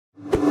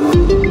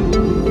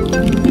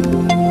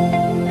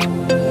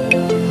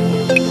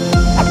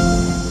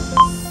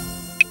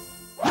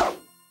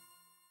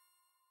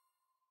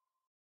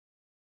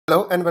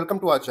Hello and welcome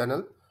to our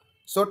channel.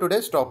 So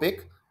today's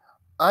topic,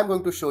 I'm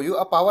going to show you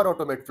a Power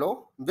Automate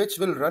flow which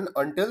will run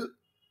until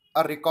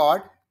a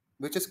record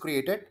which is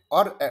created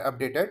or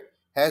updated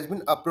has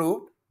been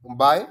approved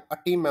by a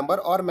team member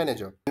or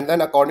manager. And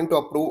then according to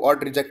approve or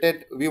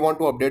rejected, we want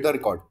to update the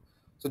record.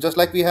 So just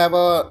like we have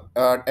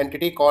a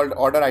entity called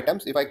order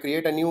items, if I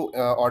create a new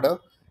order,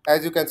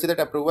 as you can see that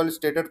approval is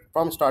stated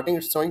from starting,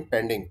 it's showing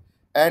pending.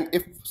 And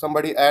if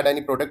somebody add any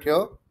product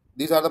here,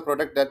 these are the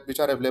product that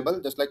which are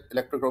available, just like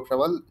electric rope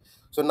shovel.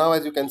 So now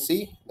as you can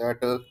see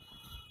that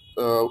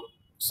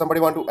somebody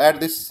want to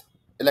add this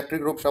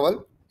electric rope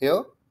shovel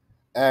here,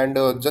 and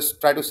just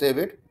try to save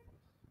it.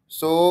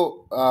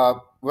 So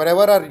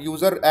whenever our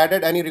user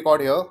added any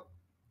record here,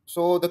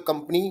 so the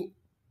client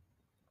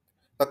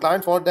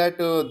found that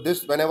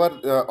this whenever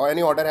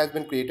any order has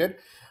been created,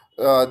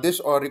 this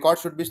record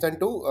should be sent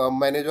to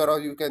manager, or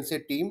you can say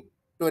team,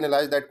 to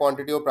analyze that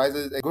quantity or price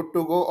is good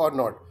to go or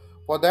not.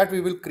 For that we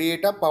will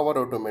create a Power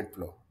Automate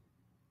flow.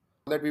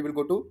 That we will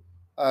go to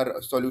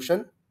our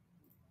solution,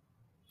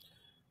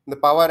 the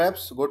Power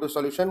Apps, go to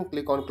solution,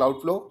 click on Cloud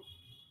Flow.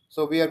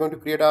 So we are going to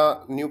create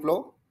a new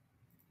flow.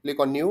 Click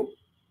on new,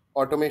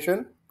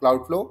 automation,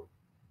 Cloud Flow,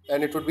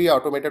 and it would be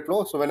automated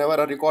flow. So whenever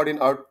a record in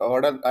our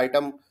order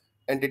item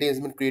entity has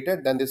been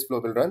created, then this flow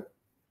will run.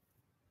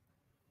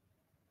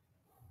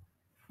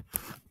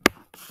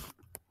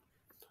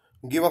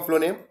 Give a flow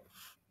name,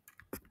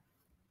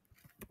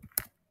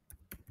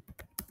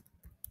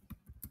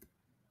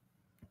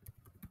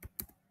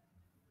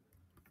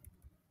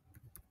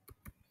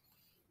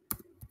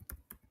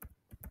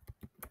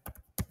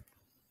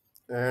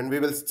 and we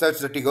will search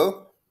the trigger.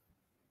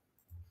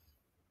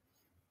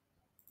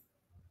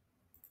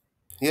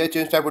 Here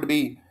change type would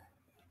be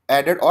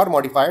added or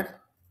modified.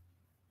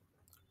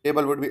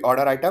 Table would be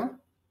order item.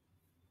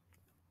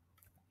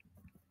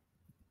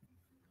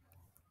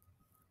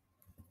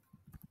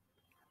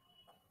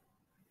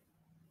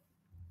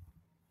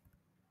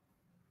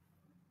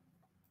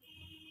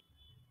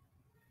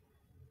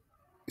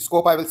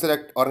 Scope I will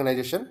select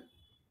organization,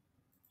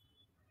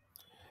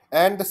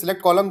 and the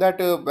select column that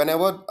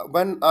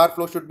when our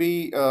flow should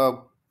be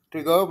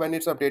trigger when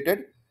it's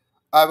updated,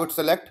 I would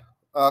select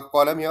a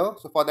column here.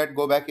 So for that,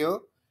 go back here,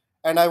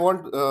 and I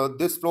want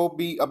this flow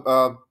be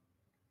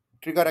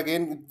trigger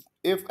again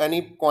if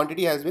any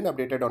quantity has been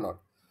updated or not.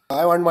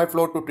 I want my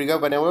flow to trigger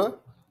whenever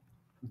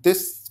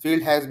this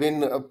field has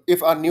been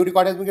if a new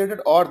record has been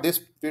created or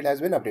this field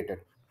has been updated.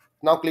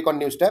 Now click on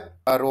new step,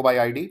 row by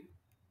ID,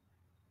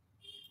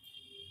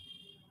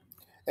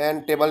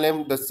 and table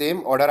name the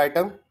same, order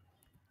item.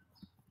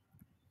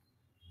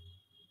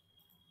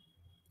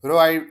 Row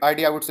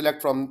ID I would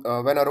select from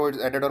when a row is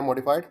added or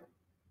modified.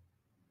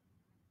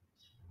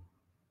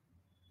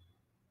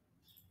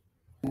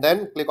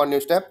 Then click on new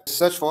step,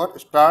 search for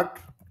start,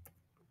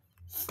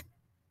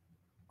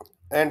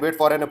 and wait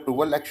for an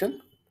approval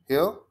action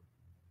here.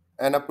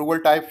 An approval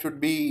type should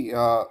be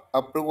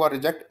approve or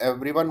reject.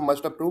 Everyone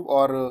must approve,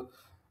 or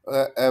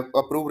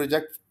approve,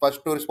 reject,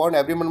 first to respond.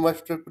 Everyone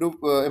must approve.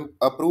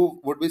 Approve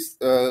would be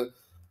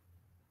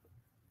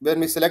when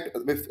we select,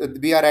 if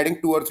we are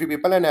adding two or three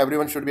people, and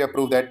everyone should be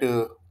approved that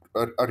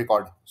a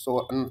record.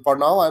 So for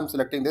now I'm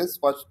selecting this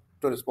first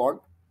to respond,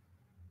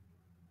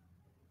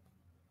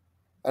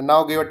 and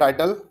now give a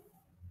title,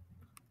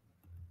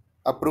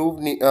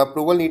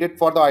 approval needed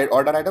for the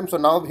order item. So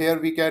now here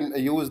we can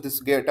use this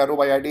get arrow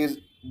by ID's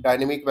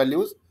dynamic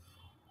values.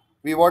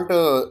 We want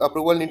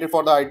approval needed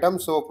for the item,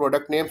 so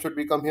product name should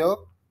become here.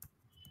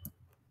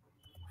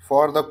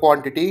 For the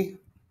quantity,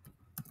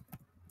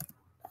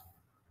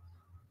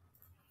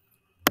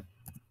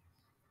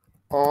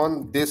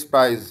 on this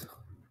price,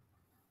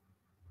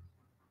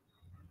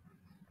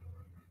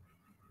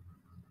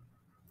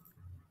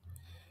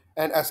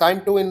 and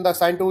assign to, in the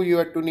assign to, you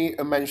have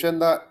to mention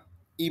the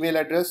email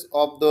address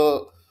of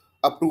the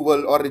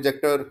approval or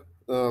rejector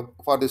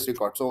for this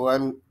record. So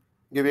I'm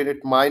giving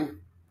it mine,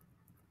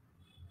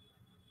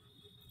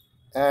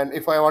 and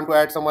if I want to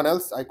add someone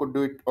else, I could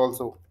do it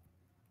also.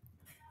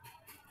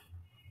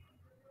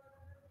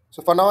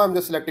 So for now I'm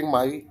just selecting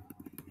my,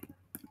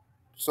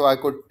 so I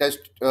could test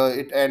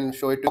it and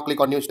show it.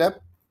 Click on new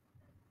step.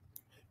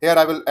 Here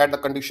I will add the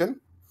condition.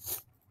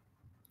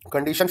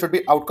 Condition should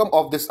be outcome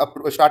of this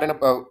start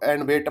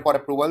and wait for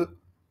approval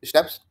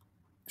steps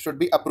should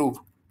be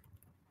approved.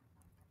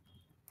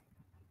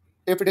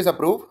 If it is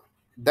approved,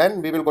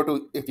 then we will go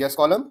to if yes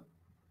column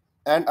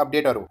and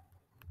update a row,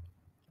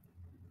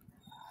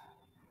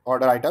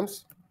 order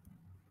items,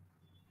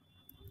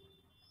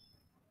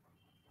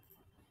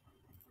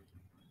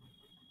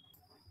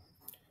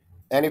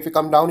 and if we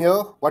come down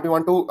here, what we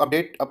want to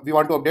update, we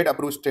want to update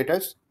approved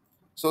status.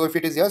 So if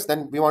it is yes,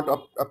 then we want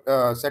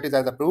to set it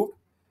as approved,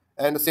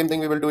 and the same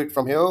thing we will do it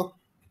from here.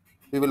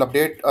 We will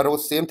update a row,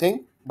 same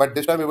thing, but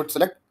this time we would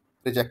select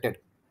rejected.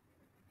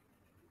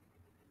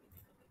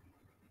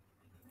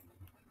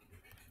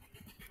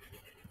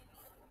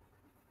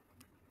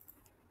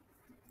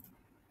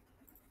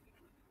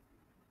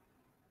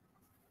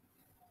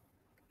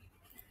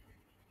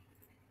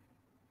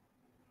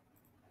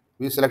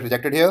 We select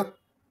rejected here,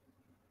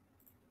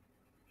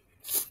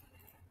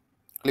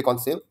 Click on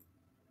save.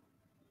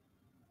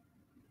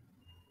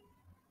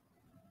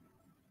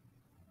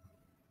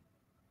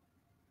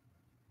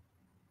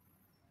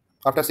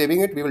 After saving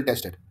it, we will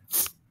test it.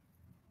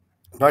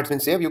 Now it's been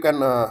saved. You can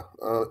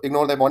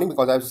ignore the warning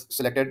because I've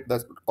selected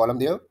the column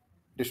there.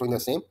 It is showing the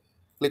same.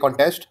 Click on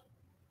test.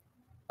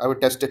 I will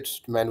test it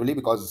manually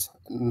because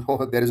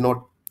no, there is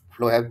no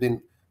flow have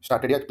been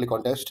started yet. Click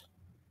on test.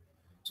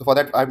 So for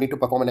that, I need to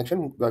perform an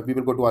action. We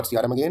will go to our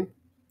CRM again.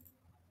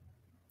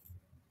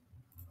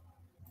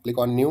 Click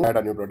on new, add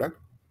a new product.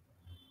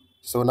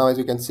 So now as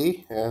you can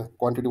see,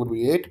 quantity would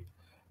be 8.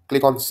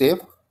 Click on save.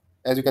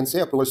 As you can see,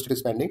 approval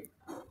status pending.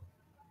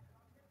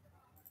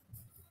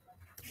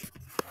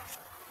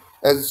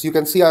 As you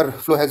can see, our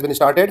flow has been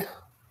started.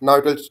 Now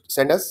it will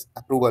send us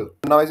approval.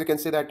 Now as you can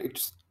see that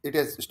it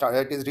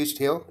is reached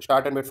here,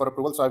 start and wait for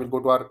approval. So I will go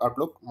to our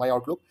Outlook, my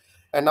Outlook.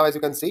 And now as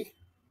you can see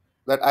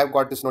that I've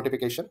got this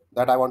notification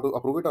that I want to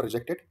approve it or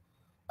reject it.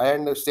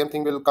 And the same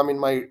thing will come in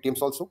my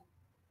Teams also.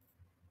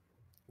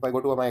 If I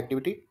go to my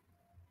activity,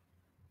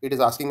 it is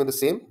asking me the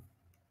same.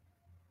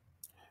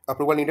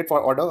 Approval needed for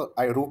order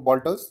I roof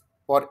bolters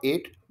for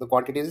 8. The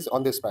quantity is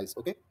on this price.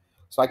 Okay.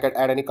 So I can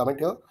add any comment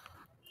here.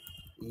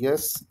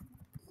 Yes,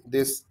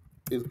 this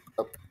is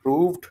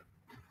approved,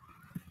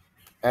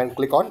 and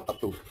click on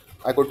approve.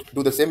 I could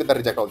do the same with the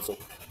reject also.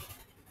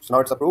 So now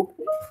it's approved.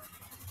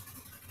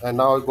 And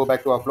now I'll go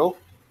back to our flow.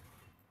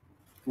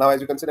 Now as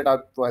you can see that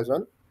our flow has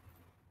run.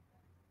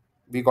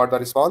 We got the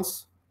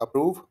response,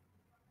 approve,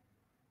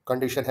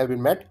 condition have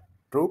been met,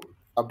 true,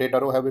 update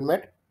arrow have been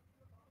met.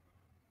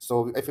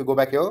 So if you go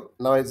back here,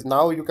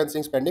 now you can see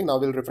it's pending. Now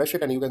we'll refresh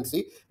it and you can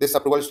see this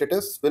approval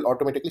status will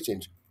automatically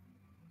change.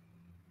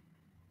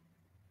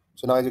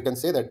 So now as you can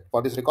see that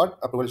for this record,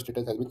 approval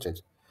status has been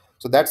changed.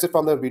 So that's it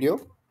from the video.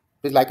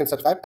 Please like and subscribe.